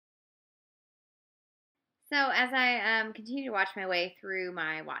So as I continue to watch my way through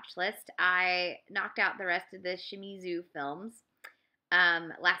my watch list, I knocked out the rest of the Shimizu films.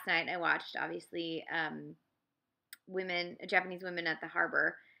 Last night I watched obviously Japanese women at the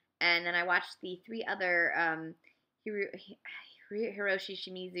harbor, and then I watched the three other Hiroshi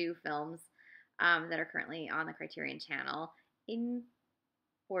Shimizu films that are currently on the Criterion Channel in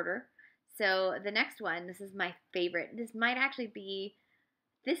order. So the next one, this is my favorite. This might actually be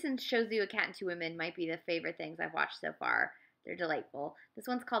this and Shows You a Cat and Two Women might be the favorite things I've watched so far. They're delightful. This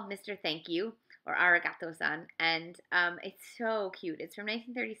one's called Mr. Thank You, or Arigatô-san, and it's so cute. It's from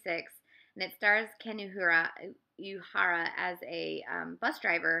 1936, and it stars Ken Uhara as a bus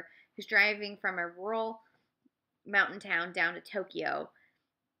driver who's driving from a rural mountain town down to Tokyo.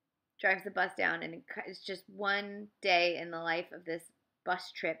 Drives the bus down, and it's just one day in the life of this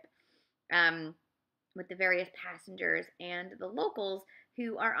bus trip. Um, with the various passengers and the locals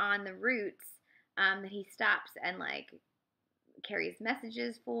who are on the routes that he stops and like carries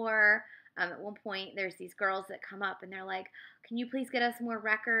messages for. At one point, there's these girls that come up and they're like, "Can you please get us more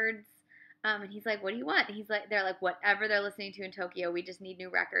records?" And he's like, "What do you want?" And they're like, "Whatever they're listening to in Tokyo, we just need new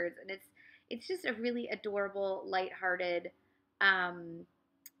records." And it's just a really adorable, lighthearted, um,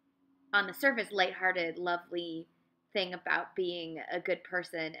 on the surface, lighthearted, lovely thing about being a good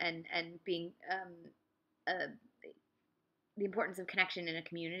person and being uh, the importance of connection in a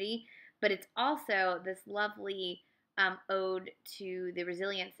community, but it's also this lovely ode to the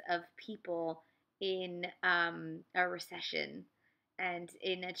resilience of people in a recession and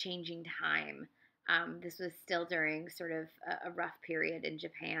in a changing time. This was still during sort of a rough period in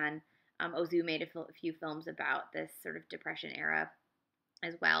Japan. Ozu made a few films about this sort of depression era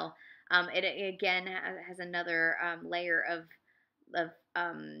as well. It again has another layer of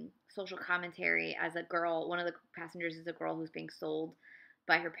social commentary as a girl. One of the passengers is a girl who's being sold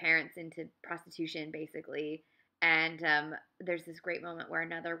by her parents into prostitution, basically. And there's this great moment where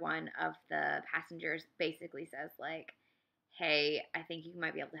another one of the passengers basically says, like, "Hey, I think you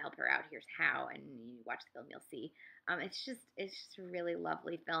might be able to help her out. Here's how." And you watch the film, you'll see. It's just a really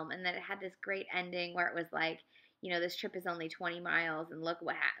lovely film, and then it had this great ending where it was like, this trip is only 20 miles, and look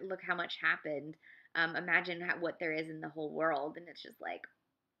how much happened. Imagine what there is in the whole world, and it's just like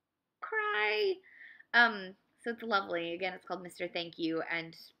cry. So it's lovely. Again, it's called Mr. Thank You,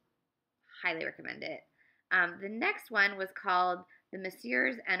 and highly recommend it. The next one was called The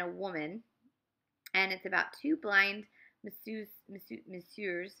Masseurs and a Woman, and it's about two blind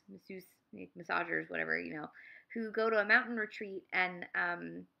massagers, whatever, who go to a mountain retreat, and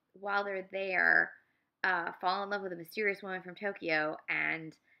while they're there, fall in love with a mysterious woman from Tokyo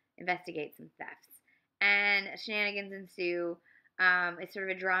and investigate some thefts. And shenanigans ensue. It's sort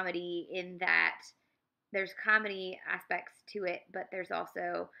of a dramedy in that there's comedy aspects to it, but there's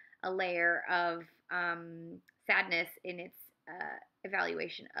also a layer of sadness in its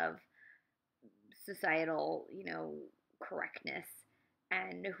evaluation of societal, correctness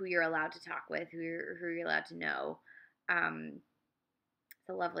and who you're allowed to talk with, who you're allowed to know. Um, it's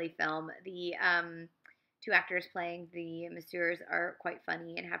a lovely film. The two actors playing the masseurs are quite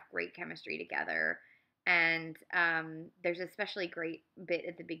funny and have great chemistry together. And there's an especially great bit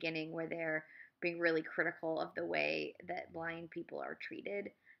at the beginning where they're being really critical of the way that blind people are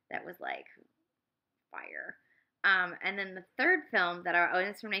treated. That was like fire. And then the third film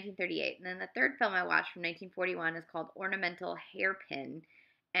it's from 1938. And then the third film I watched from 1941 is called Ornamental Hairpin,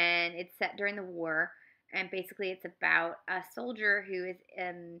 and it's set during the war. And basically, it's about a soldier who is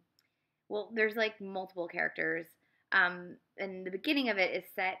there's like multiple characters. And the beginning of it is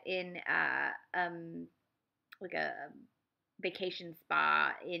set in like a vacation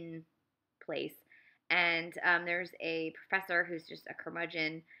spa in place, and there's a professor who's just a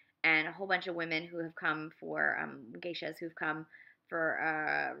curmudgeon, and a whole bunch of women who have come for geishas who've come for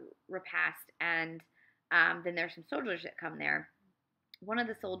a repast, and then there's some soldiers that come there. One of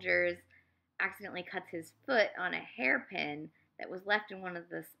the soldiers accidentally cuts his foot on a hairpin that was left in one of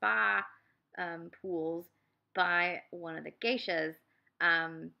the spa pools by one of the geishas,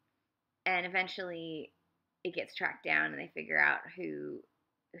 and eventually it gets tracked down, and they figure out whose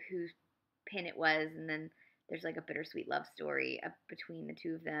pin it was, and then there's like a bittersweet love story between the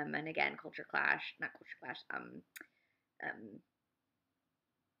two of them, and again, not culture clash, oh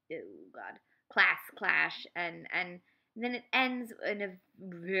god, class clash, and then it ends in a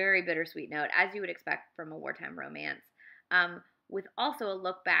very bittersweet note, as you would expect from a wartime romance, with also a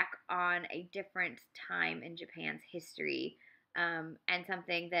look back on a different time in Japan's history, and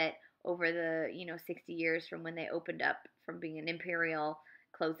something that over the 60 years from when they opened up from being an imperial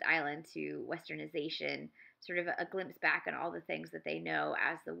closed island to westernization, sort of a glimpse back on all the things that they know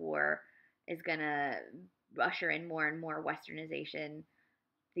as the war is going to usher in more and more westernization,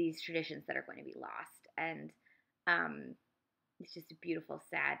 these traditions that are going to be lost. And it's just a beautiful,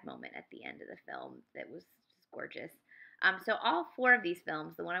 sad moment at the end of the film that was just gorgeous. So all four of these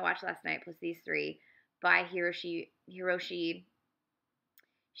films, the one I watched last night plus these three by Hiroshi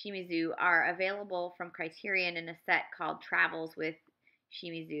Shimizu, are available from Criterion in a set called Travels with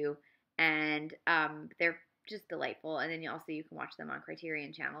Shimizu, and they're just delightful. And then you can watch them on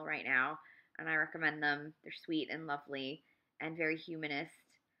Criterion Channel right now, and I recommend them. They're sweet and lovely and very humanist,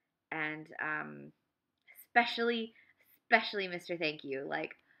 and especially Mr. Thank You.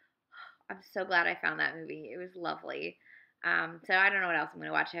 Like, I'm so glad I found that movie. It was lovely. So I don't know what else I'm going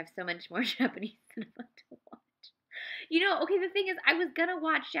to watch. I have so much more Japanese cinema to watch. Okay, the thing is, I was going to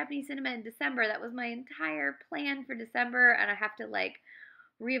watch Japanese cinema in December. That was my entire plan for December, and I have to, like,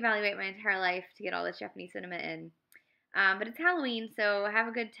 reevaluate my entire life to get all this Japanese cinema in. But it's Halloween, so have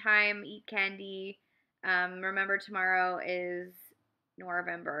a good time, eat candy. Remember, tomorrow is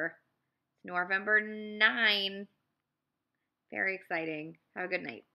November. It's November 9. Very exciting. Have a good night.